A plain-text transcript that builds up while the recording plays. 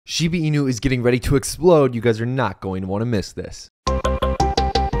Shiba Inu is getting ready to explode. You guys are not going to want to miss this.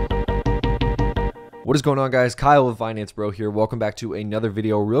 What is going on, guys? Kyle with Finance Bro here. Welcome back to another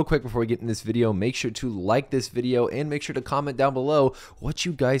video. Real quick before we get in this video, make sure to like this video and make sure to comment down below what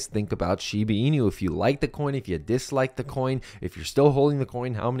you guys think about Shiba Inu. If you like the coin, if you dislike the coin, if you're still holding the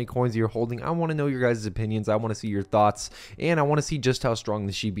coin, how many coins you're holding. I want to know your guys' opinions. I want to see your thoughts, and I want to see just how strong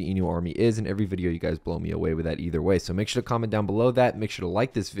the Shiba Inu army is. In every video, you guys blow me away with that either way. So make sure to comment down below that. Make sure to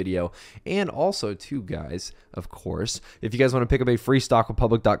like this video. And also, too, guys, of course, if you guys want to pick up a free stock with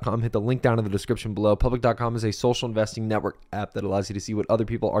public.com, hit the link down in the description below. Public.com is a social investing network app that allows you to see what other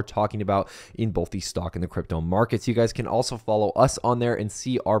people are talking about in both the stock and the crypto markets. You guys can also follow us on there and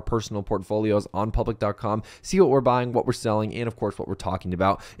see our personal portfolios on public.com, see what we're buying, what we're selling, and of course what we're talking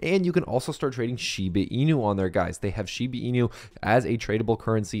about. And you can also start trading Shiba Inu on there, guys. They have Shiba Inu as a tradable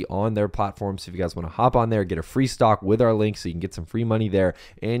currency on their platform. So if you guys want to hop on there, get a free stock with our link so you can get some free money there,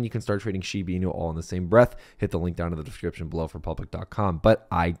 and you can start trading Shiba Inu all in the same breath. Hit the link down in the description below for public.com. But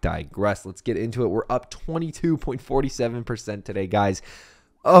I digress. Let's get into it. We're up 22.47% today, guys.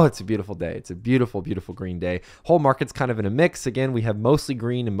 Oh, it's a beautiful day. It's a beautiful, beautiful green day. Whole market's kind of in a mix. Again, we have mostly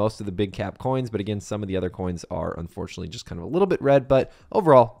green in most of the big cap coins, but again, some of the other coins are unfortunately just kind of a little bit red, but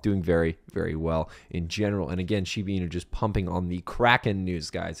overall doing very, very well in general. And again, Shiba Inu just pumping on the Kraken news,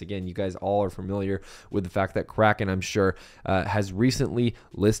 guys. Again, you guys all are familiar with the fact that Kraken, I'm sure, has recently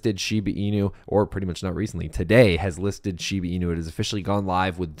listed Shiba Inu, or pretty much not recently, today has listed Shiba Inu. It has officially gone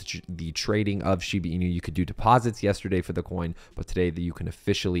live with the trading of Shiba Inu. You could do deposits yesterday for the coin, but today you can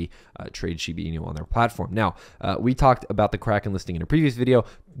officially trade Shiba Inu on their platform. Now, we talked about the Kraken listing in a previous video.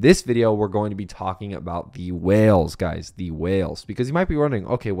 This video, we're going to be talking about the whales, guys, the whales, because you might be wondering,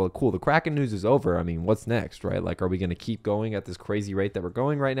 okay, well, cool, the Kraken news is over. I mean, what's next, right? Like, are we going to keep going at this crazy rate that we're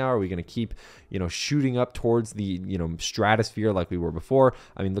going right now? Are we going to keep, shooting up towards the, stratosphere like we were before?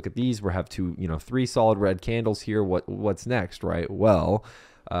 I mean, look at these. We have three solid red candles here. What's next, right? Well,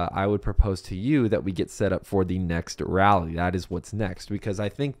 I would propose to you that we get set up for the next rally. That is what's next, because I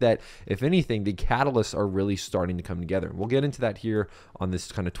think that, if anything, the catalysts are really starting to come together. We'll get into that here on this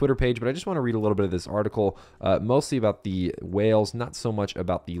kind of Twitter page, but I just want to read a little bit of this article, mostly about the whales, not so much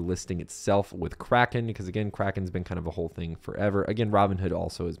about the listing itself with Kraken, because again, Kraken's been kind of a whole thing forever. Again, Robinhood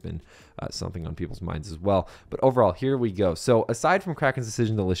also has been something on people's minds as well. But overall, here we go. So aside from Kraken's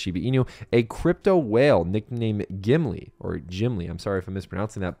decision to list Shiba Inu, a crypto whale nicknamed Gimli, I'm sorry if I'm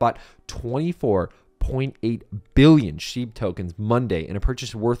mispronouncing that, bought 24.8 billion Shib tokens Monday in a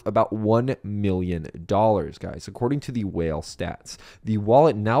purchase worth about $1 million, guys. According to the whale stats, the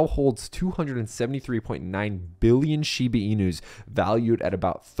wallet now holds 273.9 billion Shiba Inus, valued at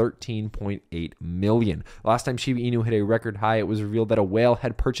about 13.8 million. Last time Shiba Inu hit a record high, it was revealed that a whale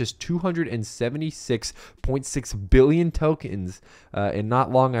had purchased 276.6 billion tokens, and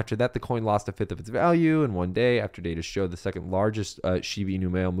not long after that, the coin lost a fifth of its value in one day. After data showed the second largest Shiba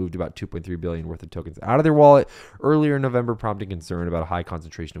Inu whale moved about 2.3 billion worth of tokens out of their wallet earlier in November, prompting concern about a high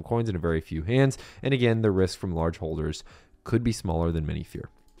concentration of coins in a very few hands. And again, the risk from large holders could be smaller than many fear.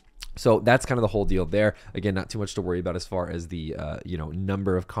 So that's kind of the whole deal there. Again, not too much to worry about as far as the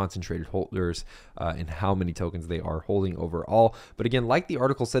number of concentrated holders and how many tokens they are holding overall. But again, like the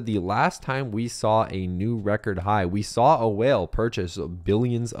article said, the last time we saw a new record high, we saw a whale purchase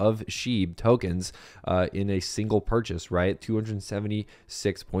billions of Shib tokens in a single purchase, right?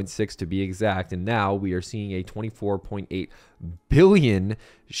 276.6 to be exact. And now we are seeing a 24.8 billion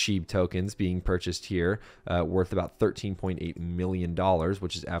Shib tokens being purchased here, worth about $13.8 million,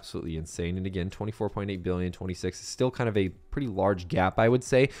 which is absolutely insane. And again, 24.8 billion, 26 is still kind of a pretty large gap, I would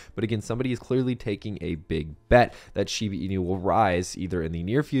say. But again, somebody is clearly taking a big bet that Shiba Inu will rise either in the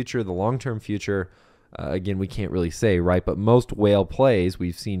near future, the long-term future. Again, we can't really say, right? But most whale plays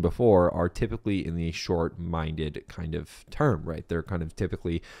we've seen before are typically in the short-minded kind of term, right? They're kind of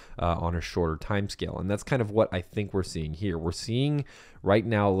typically on a shorter time scale. And that's kind of what I think we're seeing here. We're seeing right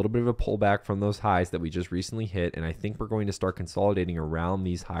now a little bit of a pullback from those highs that we just recently hit. And I think we're going to start consolidating around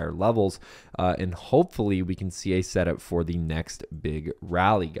these higher levels. And hopefully we can see a setup for the next big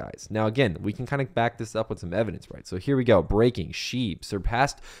rally, guys. Now, again, we can kind of back this up with some evidence, right? So here we go. Breaking. Shib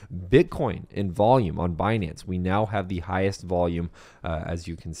surpassed Bitcoin in volume on Binance. We now have the highest volume, as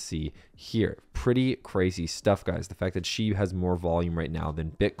you can see here. Pretty crazy stuff, guys. The fact that Shib has more volume right now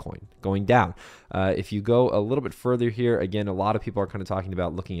than Bitcoin going down. If you go a little bit further here, again, a lot of people are kind of talking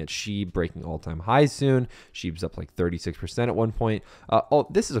about looking at Shib breaking all-time highs soon. Shib's up like 36% at one point. Oh,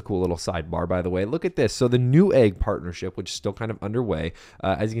 this is a cool little sidebar, by the way. Look at this. So the Newegg partnership, which is still kind of underway,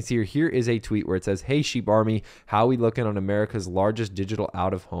 as you can see here, here is a tweet where it says, "Hey, Shib Army, how we looking on America's largest digital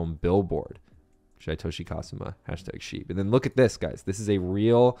out-of-home billboard?" Satoshi Kasuma, #Shib. And then look at this, guys. This is a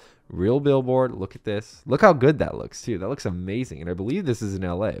real billboard. Look at this. Look how good that looks, too. That looks amazing. And I believe this is in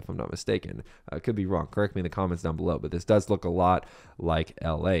LA, if I'm not mistaken. I could be wrong. Correct me in the comments down below. But this does look a lot like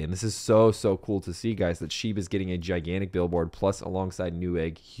LA. And this is so cool to see, guys, that Shib is getting a gigantic billboard, plus alongside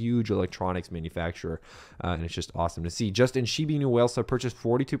Newegg, huge electronics manufacturer. And it's just awesome to see. Just in Shiba Inu whales have purchased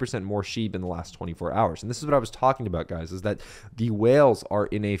 42% more Shib in the last 24 hours. And this is what I was talking about, guys, is that the whales are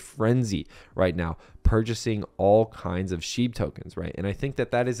in a frenzy right now, purchasing all kinds of Shib tokens, right? And I think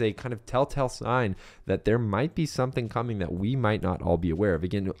that that is a kind of telltale sign that there might be something coming that we might not all be aware of.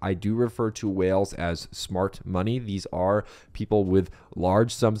 Again, I do refer to whales as smart money. These are people with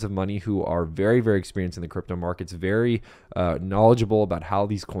large sums of money who are very experienced in the crypto markets, very knowledgeable about how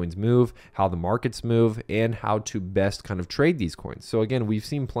these coins move, how the markets move, and how to best kind of trade these coins. So again, we've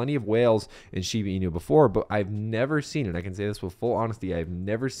seen plenty of whales in Shiba Inu before, but I've never seen, and I can say this with full honesty, I've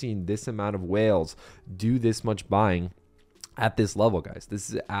never seen this amount of whales do this much buying at this level, guys. This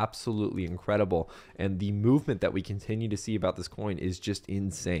is absolutely incredible, and the movement that we continue to see about this coin is just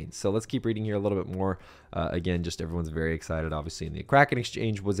insane. So let's keep reading here a little bit more. Again, just everyone's very excited, obviously, and the Kraken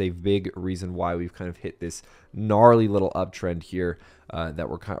exchange was a big reason why we've kind of hit this gnarly little uptrend here that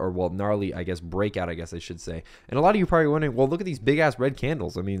we're kind of, or well, gnarly, I guess, breakout, I guess I should say. And a lot of you are probably wondering, well, look at these big ass red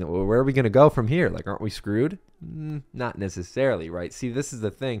candles. I mean, where are we going to go from here? Like, aren't we screwed? Not necessarily, right? See, this is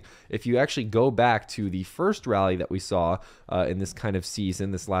the thing. If you actually go back to the first rally that we saw in this kind of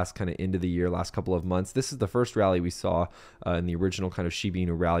season, this last kind of end of the year, last couple of months, this is the first rally we saw in the original kind of Shiba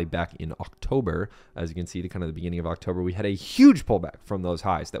Inu rally back in October. As you can see, the kind of the beginning of October, we had a huge pullback from those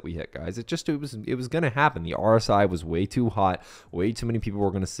highs that we hit, guys. It was going to happen. The RSI was way too hot. Way too many people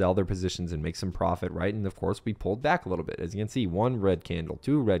were going to sell their positions and make some profit, right? And of course, we pulled back a little bit. As you can see, 1 red candle,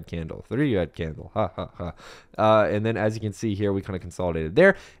 2 red candle, 3 red candle, and then as you can see here, we kind of consolidated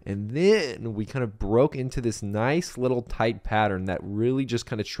there, and then we kind of broke into this nice little tight pattern that really just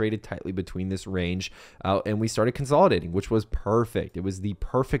kind of traded tightly between this range, and we started consolidating, which was perfect. It was the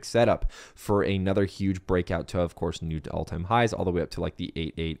perfect setup for another huge breakout to, of course, new all-time highs, all the way up to like the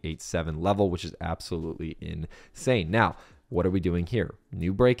 8887 level, which is absolutely insane. Now, what are we doing here?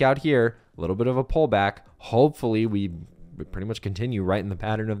 New breakout here, a little bit of a pullback. Hopefully we pretty much continue right in the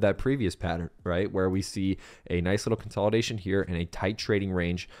pattern of that previous pattern, right? Where we see a nice little consolidation here and a tight trading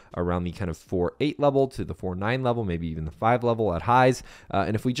range around the kind of 4.8 level to the 4.9 level, maybe even the 5 level at highs.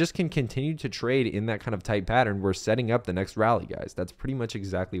 And if we just can continue to trade in that kind of tight pattern, we're setting up the next rally, guys. That's pretty much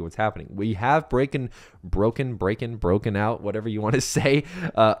exactly what's happening. We have broken out, whatever you want to say,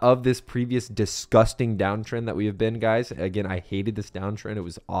 of this previous disgusting downtrend that we have been, guys. Again, I hated this downtrend. It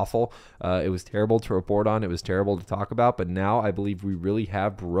was awful. It was terrible to report on. It was terrible to talk about, but now I believe we really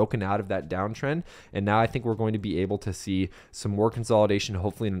have broken out of that downtrend, and now I think we're going to be able to see some more consolidation,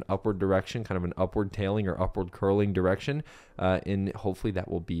 hopefully in an upward direction, kind of an upward tailing or upward curling direction, and hopefully that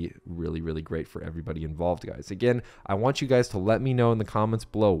will be really great for everybody involved, guys. Again, I want you guys to let me know in the comments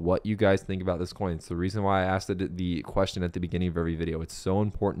below what you guys think about this coin. It's the reason why I asked the question at the beginning of every video. It's so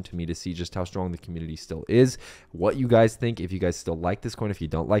important to me to see just how strong the community still is, what you guys think, if you guys still like this coin, if you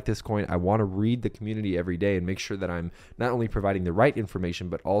don't like this coin. I want to read the community every day and make sure that I'm not only providing the right information,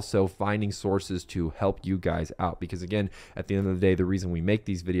 but also finding sources to help you guys out. Because again, at the end of the day, the reason we make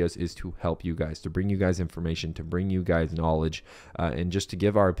these videos is to help you guys, to bring you guys information, to bring you guys knowledge, and just to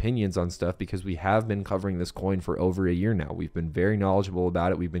give our opinions on stuff, because we have been covering this coin for over a year now. We've been very knowledgeable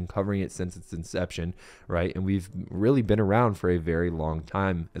about it. We've been covering it since its inception, right? And we've really been around for a very long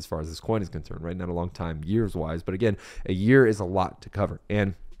time as far as this coin is concerned, right? Not a long time years wise, but again, a year is a lot to cover.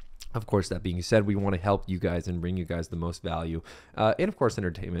 And of course, that being said, we want to help you guys and bring you guys the most value, and of course,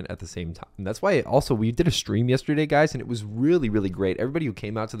 entertainment at the same time. And that's why also we did a stream yesterday, guys, and it was really great. Everybody who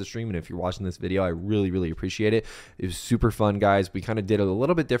came out to the stream, and if you're watching this video, I really appreciate it. It was super fun, guys. We kind of did it a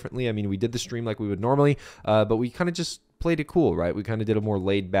little bit differently. I mean, we did the stream like we would normally, but we kind of just played it cool, right? We kind of did a more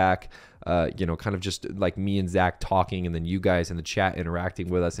laid back, you know, kind of just like me and Zach talking, and then you guys in the chat interacting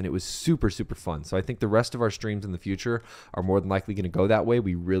with us, and it was super fun. So I think the rest of our streams in the future are more than likely going to go that way.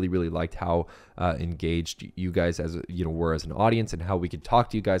 We really liked how engaged you guys were as an audience, and how we could talk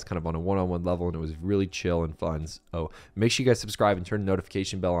to you guys kind of on a one-on-one level, and it was really chill and fun. So make sure you guys subscribe and turn the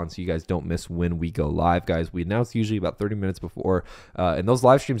notification bell on so you guys don't miss when we go live, guys. We announce usually about 30 minutes before, and those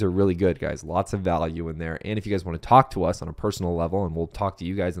live streams are really good, guys. Lots of value in there. And if you guys want to talk to us on a personal level, and we'll talk to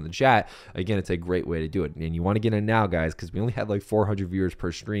you guys in the chat, again, it's a great way to do it. And you want to get in now, guys, because we only had like 400 viewers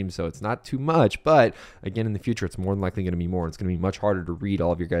per stream, so it's not too much. But again, in the future, it's more than likely going to be more. It's going to be much harder to read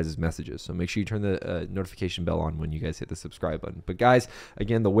all of your guys' messages. So make sure you turn the notification bell on when you guys hit the subscribe button. But guys,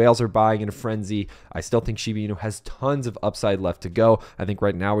 again, the whales are buying in a frenzy. I still think Shiba Inu has tons of upside left to go. I think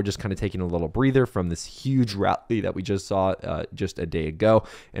right now we're just kind of taking a little breather from this huge rally that we just saw just a day ago.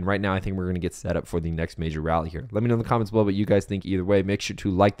 And right now, I think we're going to get set up for the next major rally here. Let me know in the comments below what you guys think either way. Make sure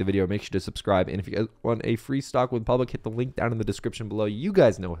to like the video. Make sure to subscribe. And if you guys want a free stock with Public, hit the link down in the description below. You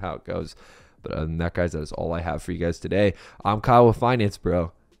guys know how it goes. But other than that, guys, that is all I have for you guys today. I'm Kyle with Finance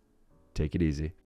Bro. Take it easy.